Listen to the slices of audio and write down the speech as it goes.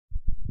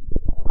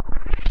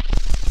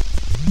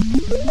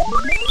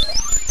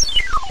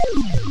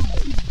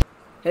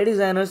Hey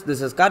designers,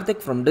 this is Karthik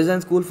from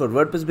Design School for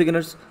WordPress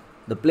Beginners,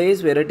 the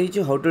place where I teach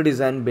you how to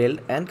design,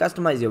 build and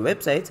customize your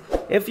websites.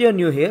 If you're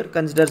new here,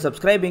 consider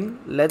subscribing.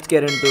 Let's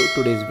get into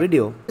today's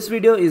video. This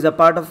video is a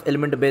part of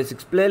Elementor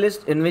Basics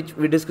playlist in which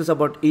we discuss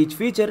about each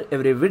feature,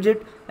 every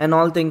widget and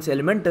all things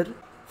Elementor.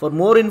 For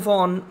more info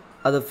on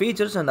other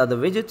features and other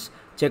widgets,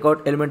 check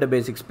out Elementor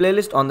Basics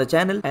playlist on the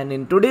channel. And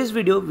in today's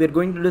video, we're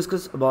going to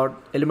discuss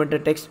about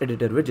Elementor Text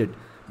Editor widget.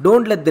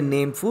 Don't let the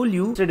name fool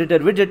you. Text Editor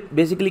widget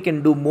basically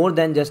can do more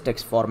than just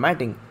text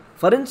formatting.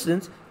 For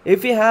instance,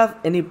 if you have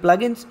any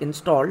plugins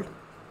installed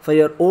for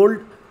your old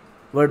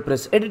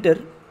WordPress editor,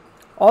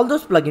 all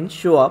those plugins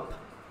show up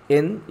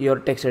in your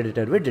text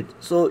editor widget.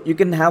 So you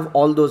can have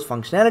all those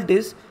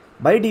functionalities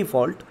by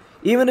default.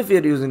 Even if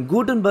you're using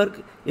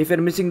Gutenberg, if you're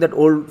missing that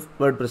old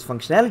WordPress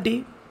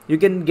functionality, you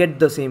can get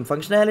the same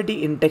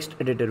functionality in text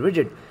editor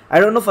widget. I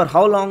don't know for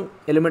how long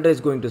Elementor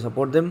is going to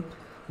support them,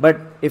 but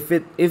if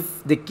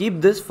they keep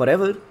this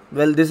forever,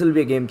 well, this will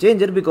be a game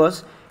changer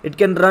because it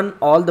can run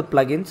all the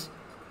plugins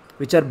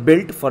which are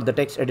built for the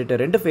text editor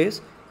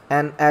interface.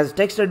 And as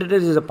text editor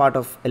is a part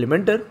of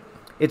Elementor,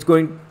 it's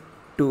going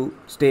to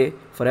stay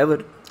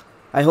forever.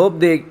 I hope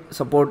they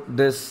support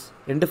this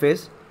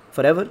interface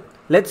forever.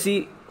 Let's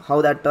see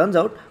how that turns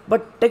out.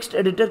 But text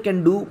editor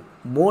can do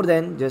more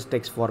than just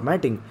text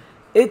formatting.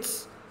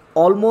 It's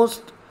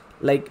almost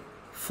like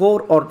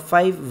 4 or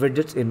 5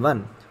 widgets in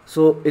one.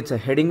 So it's a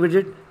heading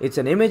widget, it's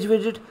an image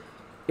widget,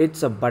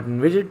 it's a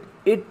button widget.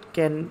 It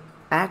can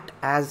act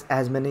as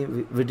many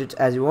widgets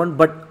as you want,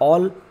 but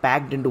all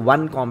packed into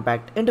one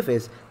compact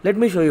interface. Let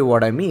me show you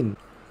what I mean.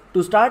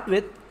 To start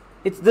with,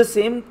 it's the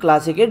same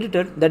classic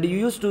editor that you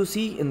used to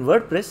see in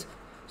WordPress.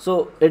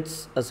 So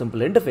it's a simple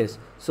interface.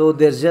 So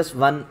there's just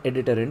one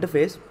editor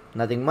interface,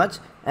 nothing much.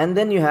 And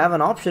then you have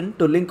an option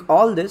to link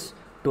all this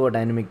to a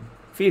dynamic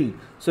field.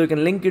 So you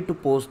can link it to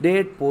post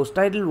date, post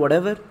title,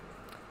 whatever.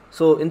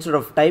 So instead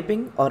of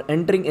typing or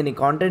entering any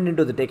content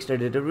into the text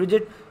editor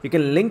widget, you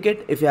can link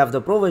it if you have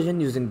the pro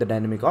version using the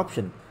dynamic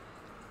option.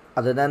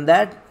 Other than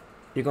that,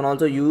 you can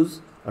also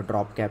use a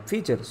drop cap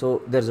feature.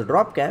 So there's a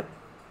drop cap.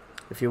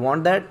 If you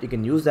want that, you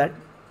can use that.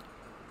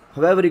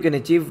 However, you can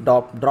achieve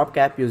drop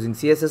cap using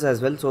CSS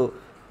as well, so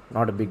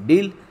not a big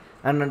deal.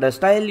 And under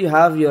style, you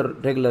have your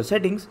regular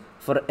settings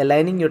for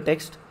aligning your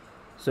text.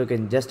 So you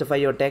can justify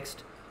your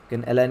text, you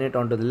can align it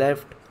onto the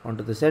left,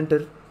 onto the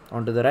center,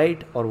 onto the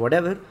right, or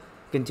whatever.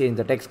 You can change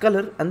the text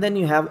color, and then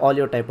you have all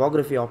your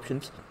typography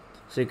options.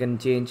 So you can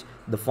change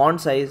the font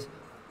size,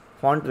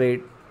 font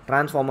weight,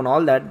 transform, and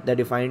all that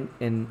you find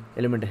in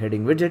Elementor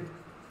heading widget.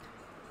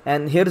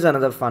 And here's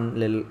another fun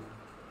little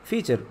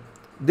feature.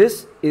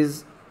 This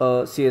is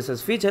a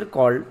CSS feature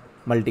called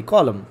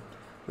multi-column.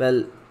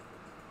 Well,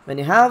 when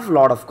you have a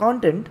lot of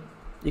content,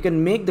 you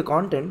can make the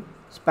content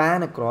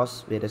span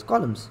across various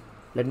columns.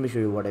 Let me show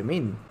you what I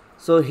mean.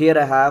 So here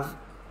I have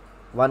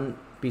one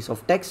piece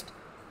of text.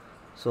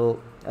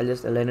 So I'll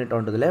just align it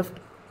onto the left,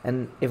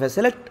 and if I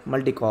select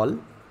multi-col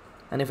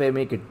and if I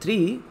make it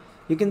 3,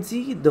 you can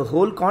see the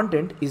whole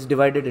content is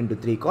divided into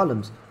 3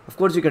 columns. Of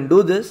course, you can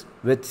do this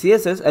with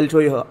CSS. I'll show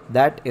you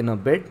that in a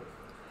bit,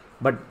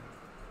 but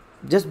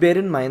just bear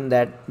in mind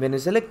that when you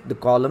select the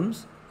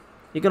columns,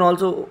 you can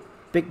also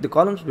pick the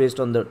columns based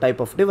on the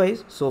type of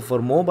device. So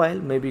for mobile,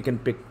 maybe you can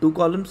pick 2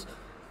 columns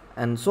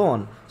and so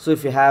on. So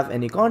if you have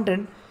any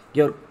content,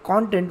 your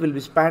content will be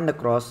spanned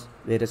across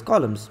various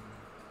columns.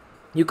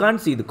 You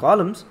can't see the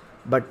columns,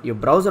 but your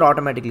browser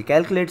automatically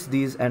calculates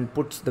these and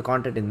puts the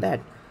content in that.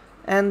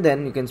 And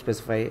then you can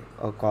specify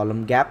a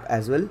column gap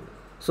as well.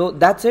 So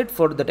that's it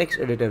for the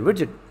text editor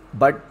widget,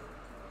 but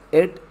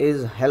it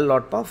is a hell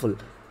lot powerful.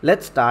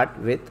 Let's start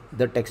with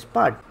the text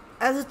part.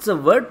 As it's a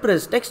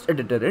WordPress text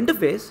editor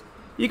interface,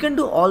 you can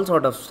do all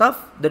sort of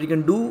stuff that you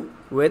can do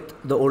with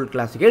the old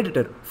classic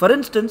editor. For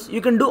instance, you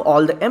can do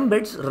all the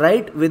embeds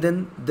right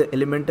within the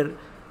Elementor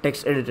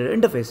text editor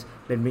interface.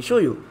 Let me show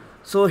you.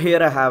 So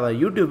here I have a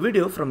YouTube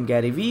video from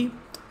Gary V.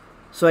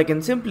 So I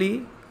can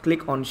simply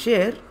click on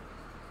share,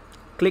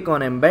 click on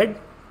embed,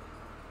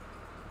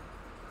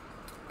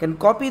 can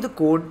copy the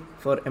code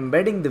for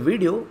embedding the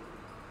video,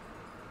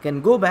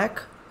 can go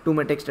back to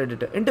my text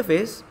editor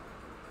interface.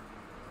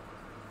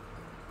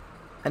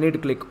 I need to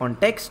click on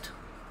text,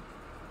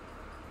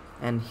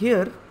 and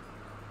here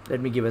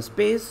let me give a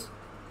space.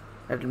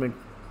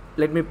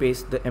 Let me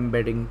paste the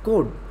embedding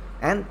code,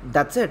 and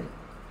that's it.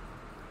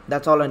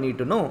 That's all I need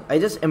to know. I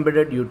just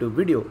embedded YouTube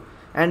video,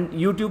 and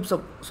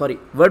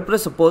WordPress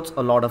supports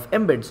a lot of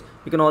embeds.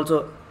 You can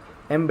also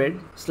embed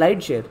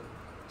Slideshare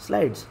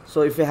slides.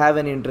 So if you have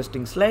any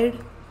interesting slide,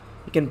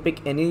 you can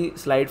pick any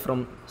slide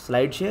from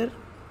Slideshare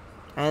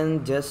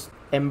and just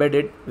embed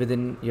it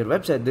within your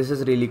website. This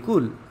is really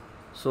cool.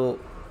 So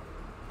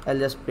I'll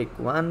just pick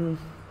one,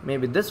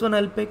 maybe this one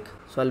I'll pick.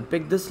 So I'll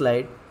pick this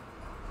slide,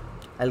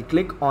 I'll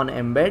click on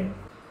embed.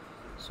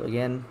 So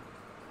again,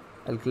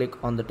 I'll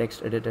click on the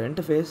text editor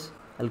interface.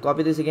 I'll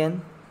copy this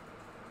again.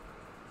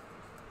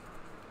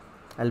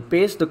 I'll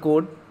paste the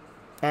code,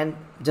 and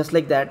just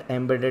like that, I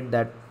embedded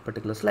that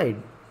particular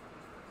slide.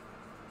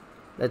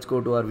 let's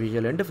go to our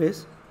visual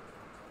interface.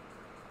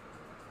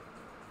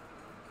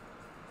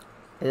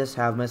 I just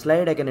have my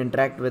slide. I can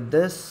interact with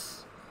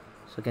this,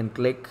 so I can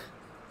click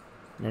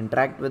and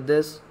interact with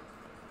this,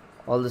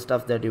 all the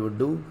stuff that you would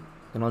do.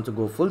 You can also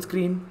go full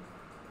screen.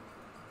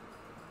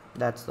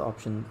 That's the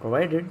option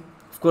provided.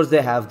 Of course,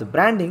 they have the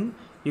branding.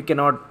 You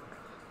cannot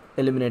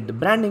eliminate the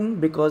branding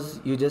because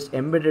you just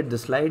embedded the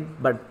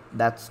slide, but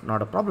that's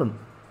not a problem.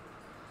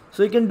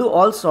 So you can do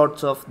all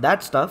sorts of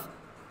that stuff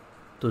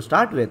to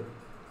start with,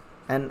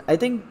 and I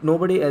think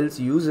nobody else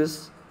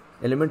uses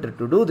Elementor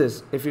to do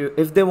this.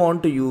 If they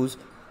want to use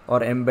or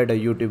embed a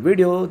YouTube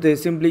video, they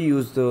simply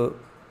use the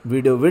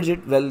video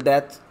widget. Well,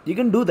 you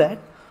can do that,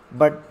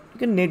 but you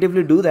can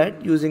natively do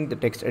that using the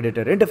text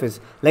editor interface.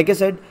 Like I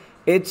said,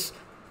 it's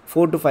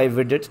 4 to 5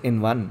 widgets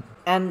in one,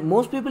 and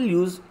most people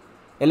use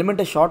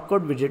Elementor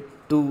shortcode widget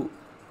to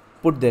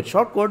put their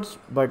shortcodes.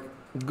 But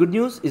good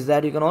news is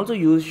that you can also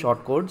use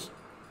shortcodes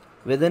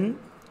within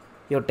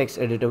your text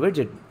editor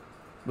widget.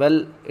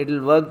 Well,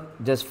 it'll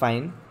work just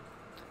fine.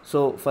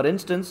 So for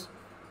instance,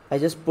 I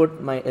just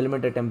put my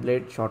Elementor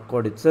template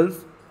shortcode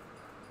itself.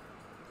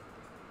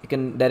 You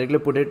can directly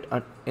put it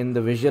in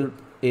the visual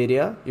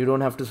area. You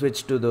don't have to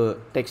switch to the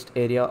text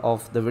area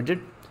of the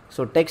widget.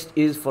 So text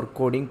is for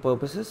coding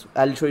purposes.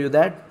 I'll show you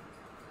that.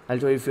 I'll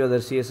show you a few other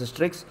CSS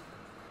tricks.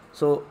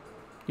 So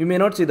you may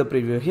not see the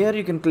preview here.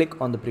 You can click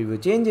on the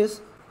preview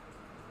changes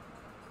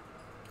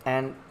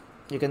and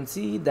you can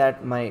see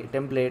that my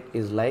template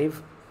is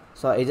live.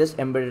 So I just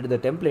embedded the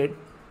template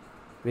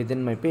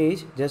within my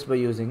page just by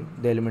using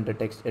the Elementor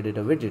text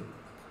editor widget.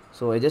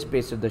 So I just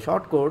pasted the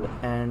shortcode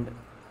and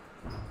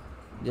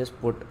just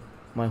put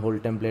my whole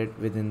template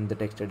within the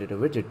text editor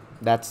widget.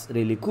 That's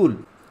really cool.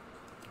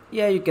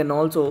 Yeah, you can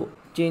also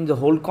change the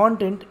whole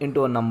content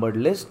into a numbered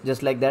list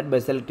just like that by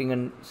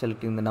selecting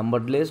the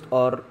numbered list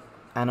or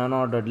an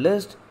unordered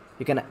list.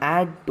 You can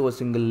add to a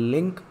single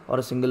link or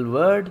a single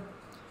word.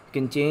 You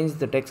can change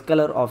the text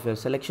color of your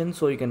selection,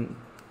 so you can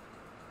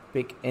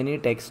pick any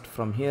text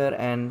from here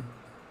and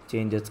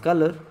change its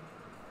color,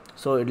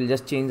 so it will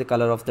just change the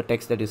color of the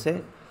text that you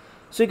say.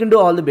 So you can do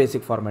all the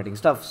basic formatting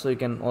stuff. So you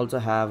can also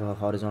have a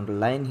horizontal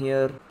line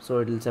here, so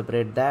it will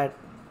separate that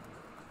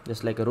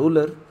just like a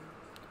ruler,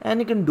 and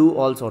you can do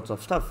all sorts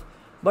of stuff.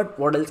 But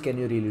what else can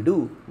you really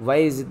do? Why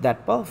is it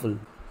that powerful?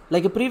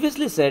 Like I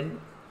previously said,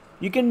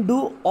 you can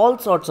do all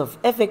sorts of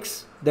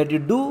effects that you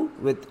do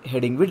with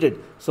heading widget.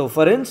 So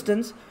for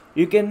instance,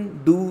 you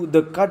can do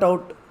the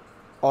cutout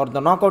or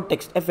the knockout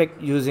text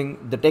effect using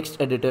the text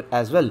editor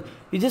as well.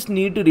 You just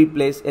need to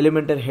replace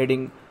Elementor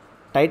heading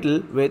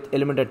title with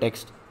Elementor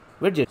text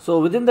widget. So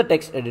within the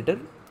text editor,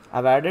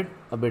 I've added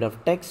a bit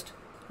of text,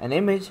 an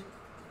image,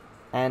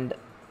 and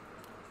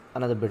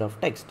another bit of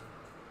text.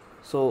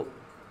 So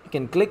you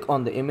can click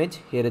on the image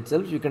here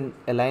itself. You can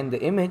align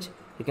the image.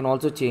 You can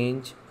also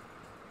change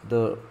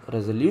the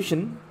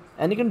resolution,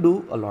 and you can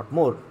do a lot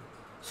more.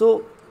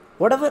 So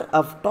whatever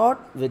I've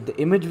taught with the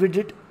image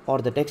widget or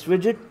the text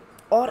widget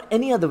or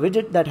any other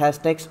widget that has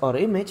text or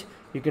image,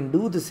 you can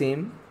do the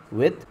same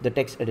with the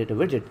text editor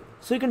widget.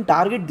 So you can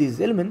target these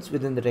elements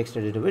within the text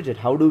editor widget.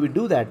 How do we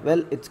do that?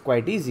 Well, it's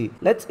quite easy.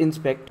 Let's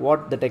inspect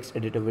what the text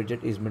editor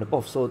widget is made up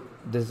of. So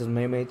this is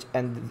my image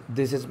and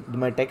this is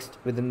my text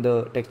within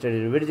the text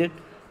editor widget,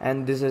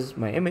 and this is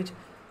my image.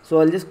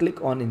 So I'll just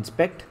click on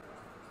inspect,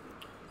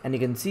 and you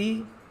can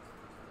see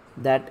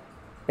that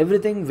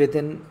everything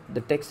within the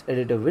text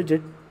editor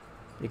widget,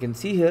 you can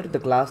see here the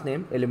class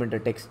name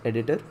Elementor text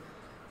editor.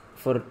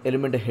 For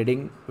Elementor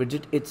heading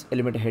widget, it's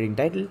Elementor heading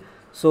title.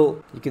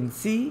 So you can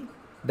see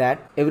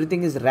that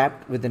everything is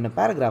wrapped within a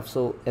paragraph.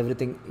 So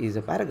everything is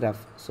a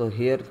paragraph. So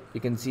here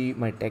you can see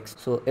my text.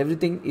 So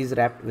everything is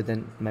wrapped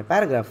within my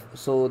paragraph.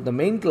 So the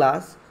main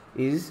class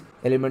is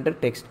Elementor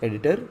text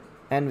editor,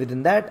 and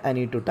within that I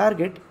need to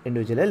target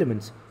individual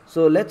elements.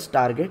 So let's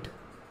target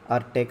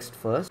our text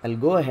first. I'll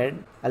go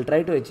ahead. I'll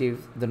try to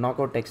achieve the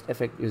knockout text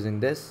effect using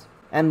this.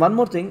 And one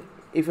more thing,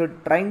 if you're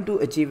trying to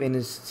achieve any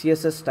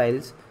CSS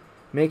styles,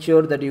 make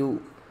sure that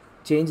you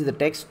change the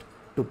text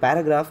to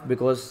paragraph,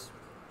 because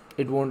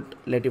it won't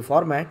let you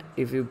format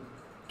if you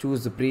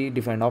choose the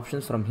predefined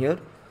options from here.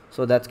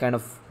 So that's kind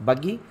of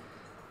buggy.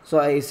 So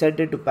I set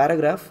it to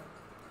paragraph.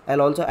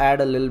 I'll also add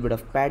a little bit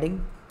of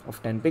padding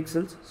of 10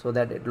 pixels so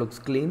that it looks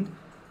clean.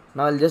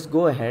 Now I'll just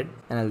go ahead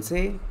and I'll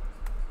say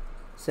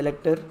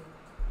selector,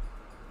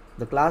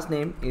 the class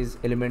name is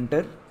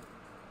Elementor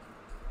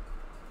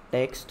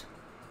text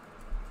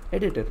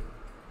editor,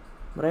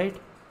 right?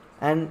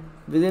 And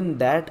within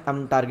that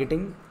I'm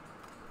targeting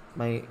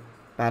my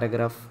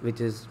paragraph,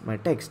 which is my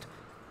text.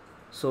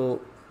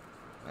 So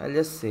I'll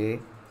just say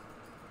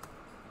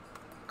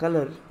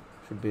color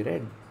should be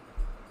red,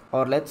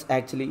 or let's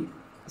actually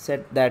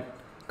set that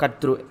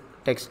cut through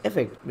text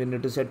effect. We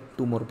need to set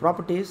 2 more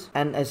properties,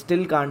 and I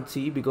still can't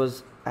see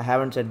because I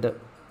haven't set the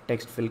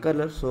text fill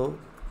color. So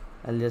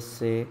I'll just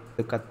say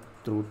the cut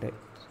through text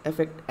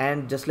effect,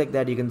 and just like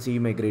that you can see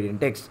my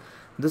gradient text.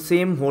 The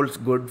same holds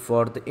good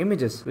for the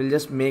images. We'll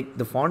just make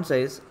the font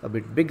size a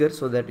bit bigger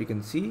so that you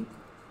can see.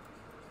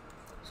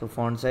 So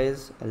font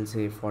size, I'll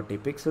say 40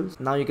 pixels.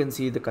 Now you can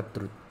see the cut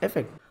through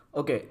effect.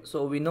 Okay,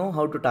 so we know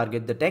how to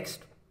target the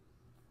text.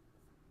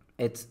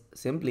 It's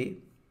simply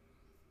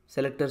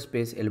selector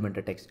space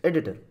Elementor text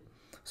editor.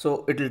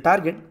 So it will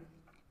target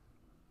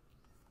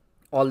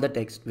all the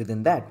text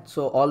within that.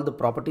 So all the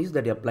properties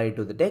that you apply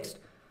to the text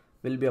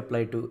will be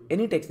applied to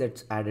any text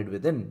that's added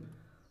within.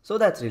 So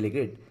that's really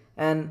great.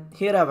 And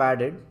here I've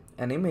added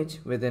an image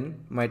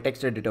within my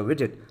text editor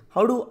widget.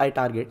 How do I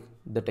target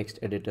the text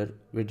editor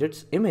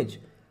widget's image?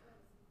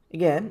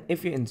 Again,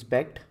 if you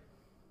inspect,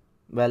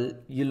 well,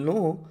 you'll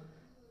know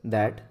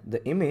that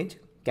the image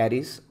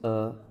carries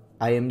a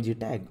img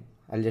tag.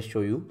 I'll just show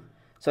you.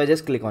 So I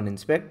just click on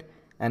inspect,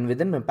 and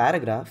within my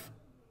paragraph,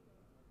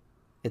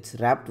 it's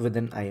wrapped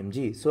within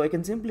img. So I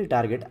can simply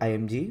target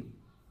img.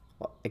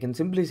 I can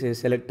simply say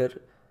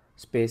selector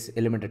space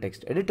Elementor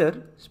text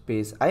editor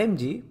space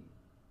img,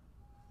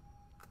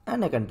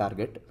 and I can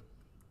target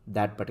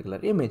that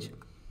particular image.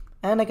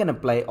 And I can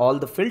apply all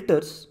the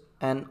filters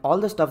and all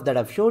the stuff that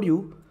I've showed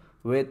you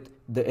with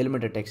the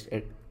Elementor text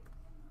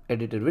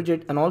editor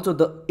widget, and also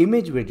the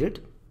image widget.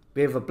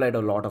 We have applied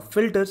a lot of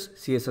filters,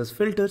 CSS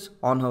filters,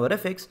 on-hover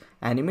effects,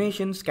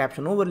 animations,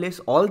 caption overlays,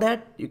 all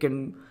that. You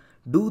can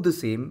do the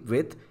same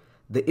with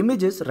the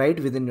images right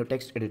within your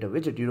text editor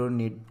widget. You don't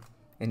need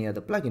any other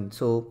plugin.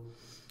 So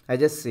I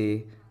just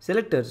say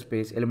selector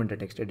space Elementor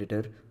text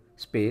editor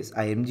space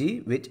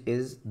img, which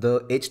is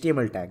the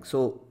HTML tag.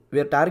 So we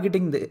are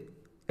targeting the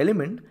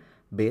element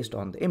based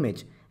on the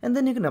image, and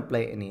then you can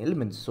apply any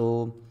elements.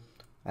 So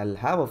I'll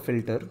have a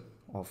filter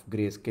of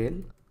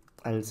grayscale.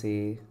 I'll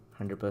say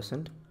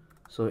 100%.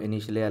 So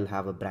initially I'll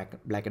have a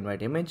black and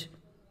white image,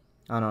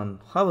 and on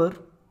hover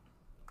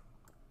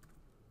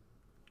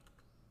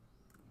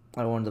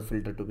I want the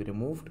filter to be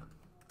removed.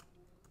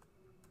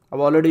 I've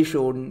already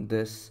shown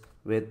this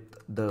with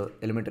the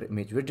Elementor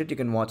image widget. You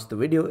can watch the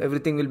video.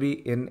 Everything will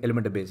be in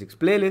Elementor Basics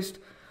playlist.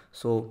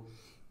 So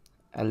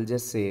I'll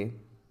just say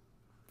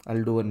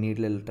I'll do a neat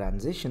little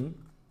transition.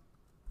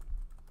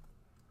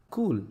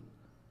 Cool.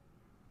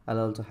 I'll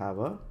also have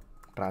a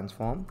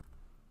transform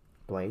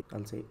twice.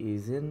 I'll say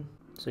ease in.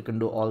 So you can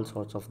do all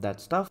sorts of that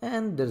stuff,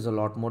 and there's a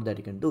lot more that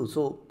you can do.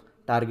 So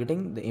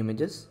targeting the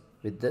images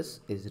with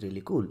this is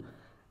really cool.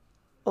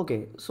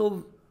 Okay,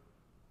 so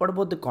what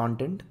about the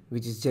content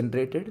which is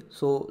generated?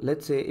 So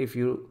let's say if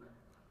you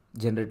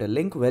generate a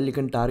link, well, you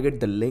can target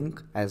the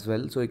link as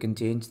well. So you can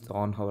change the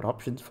on-hover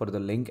options for the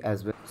link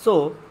as well.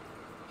 So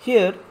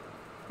here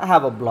I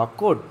have a block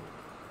quote.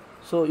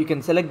 So you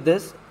can select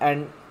this,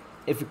 and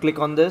if you click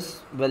on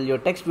this, well, your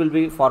text will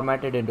be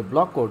formatted into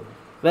block quote.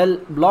 Well,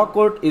 block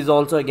quote is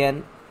also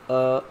again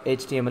a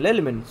HTML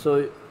element.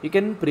 So you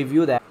can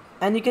preview that,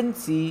 and you can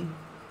see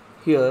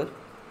here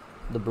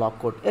the block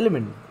quote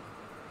element.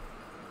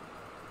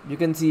 You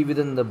can see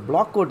within the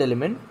block quote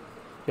element,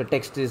 your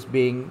text is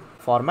being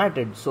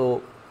formatted.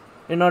 So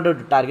in order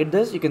to target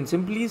this, you can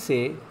simply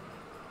say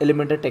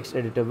Elementor text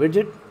editor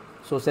widget.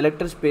 So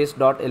selector space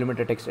dot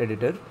Elementor text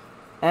editor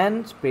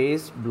and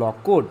space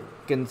block quote.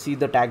 You can see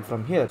the tag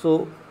from here.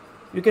 So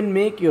you can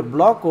make your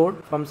block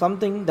quote from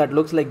something that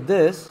looks like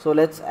this. So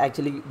let's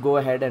actually go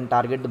ahead and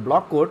target the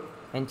block quote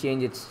and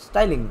change its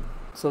styling.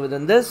 So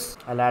within this,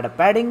 I'll add a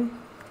padding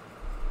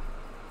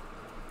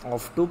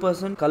of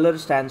 2%. Color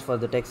stands for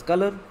the text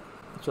color,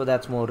 so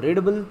that's more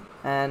readable.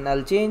 And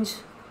I'll change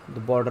the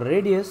border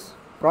radius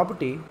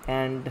property,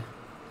 and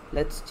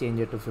let's change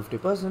it to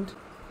 50%.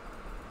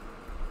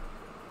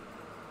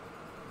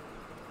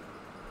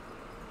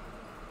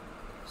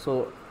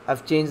 So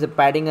I've changed the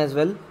padding as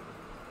well.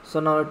 So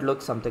now it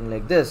looks something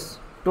like this,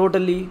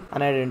 totally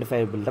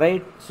unidentifiable,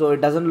 right? So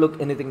it doesn't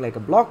look anything like a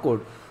block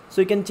quote.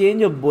 So you can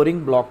change your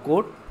boring block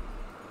quote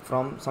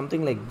from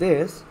something like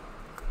this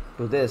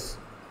to this,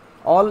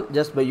 all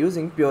just by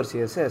using pure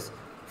CSS.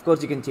 Of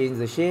course, you can change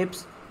the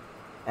shapes,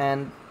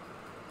 and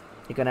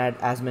you can add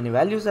as many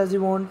values as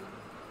you want.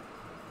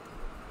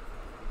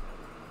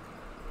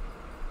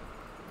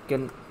 You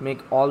can make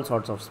all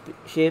sorts of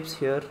shapes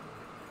here.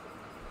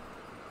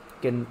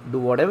 Can do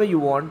whatever you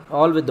want,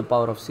 all with the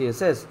power of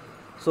CSS.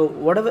 So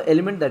whatever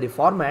element that you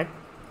format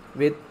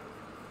with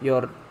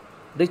your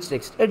rich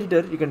text editor,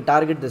 you can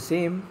target the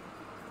same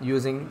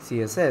using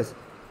CSS.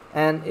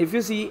 And if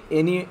you see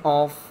any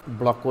of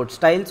block quote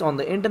styles on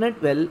the internet,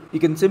 well,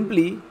 you can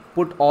simply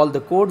put all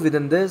the code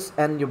within this,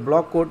 and your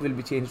block quote will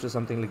be changed to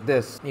something like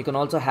this. You can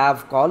also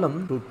have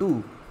column to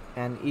 2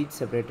 and each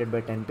separated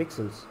by 10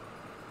 pixels.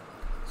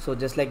 So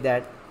just like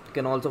that, you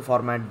can also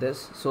format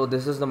this. So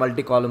this is the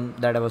multi-column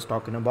that I was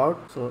talking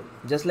about. So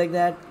just like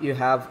that, you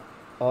have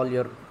all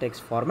your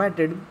text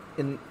formatted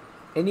in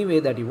any way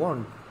that you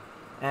want,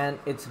 and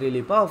it's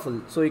really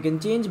powerful. So you can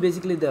change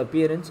basically the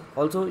appearance.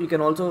 Also, you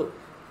can also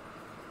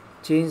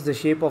change the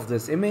shape of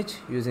this image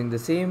using the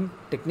same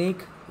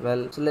technique.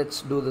 Well, so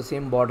let's do the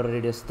same border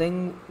radius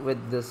thing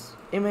with this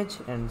image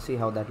and see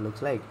how that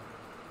looks like.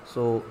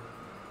 So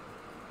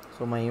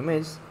my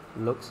image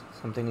looks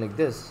something like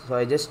this. So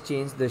I just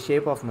changed the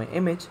shape of my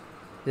image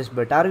just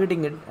by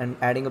targeting it and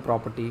adding a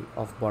property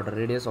of border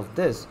radius of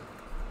this.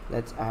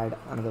 Let's add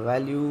another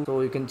value.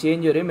 So you can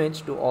change your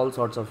image to all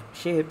sorts of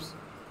shapes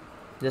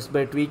just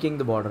by tweaking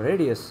the border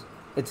radius.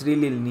 It's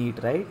really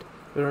neat, right?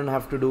 You don't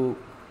have to do,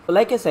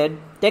 like I said,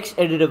 text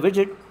editor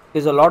widget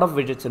is a lot of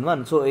widgets in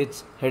one. So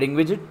it's heading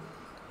widget,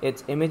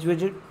 it's image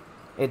widget,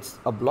 it's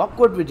a block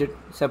quote widget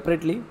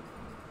separately,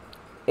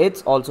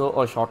 it's also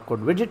a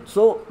shortcode widget.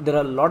 So there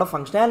are a lot of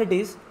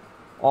functionalities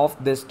of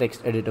this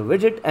text editor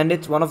widget, and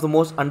it's one of the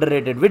most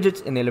underrated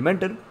widgets in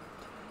Elementor.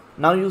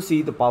 Now you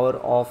see the power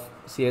of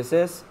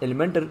CSS,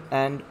 Elementor,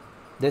 and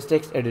this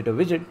text editor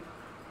widget.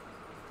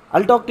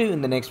 I'll talk to you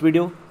in the next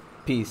video.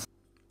 Peace.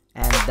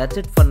 And that's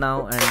it for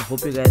now, and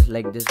hope you guys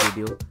liked this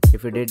video.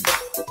 If you did,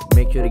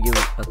 make sure to give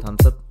a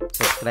thumbs up,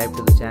 subscribe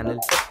to the channel,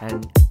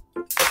 and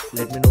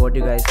let me know what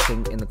you guys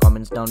think in the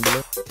comments down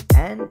below.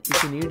 And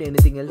if you need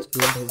anything else,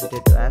 don't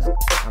hesitate to ask.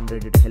 I'm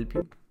ready to help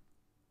you.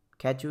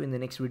 Catch you in the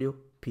next video.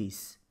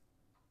 Peace.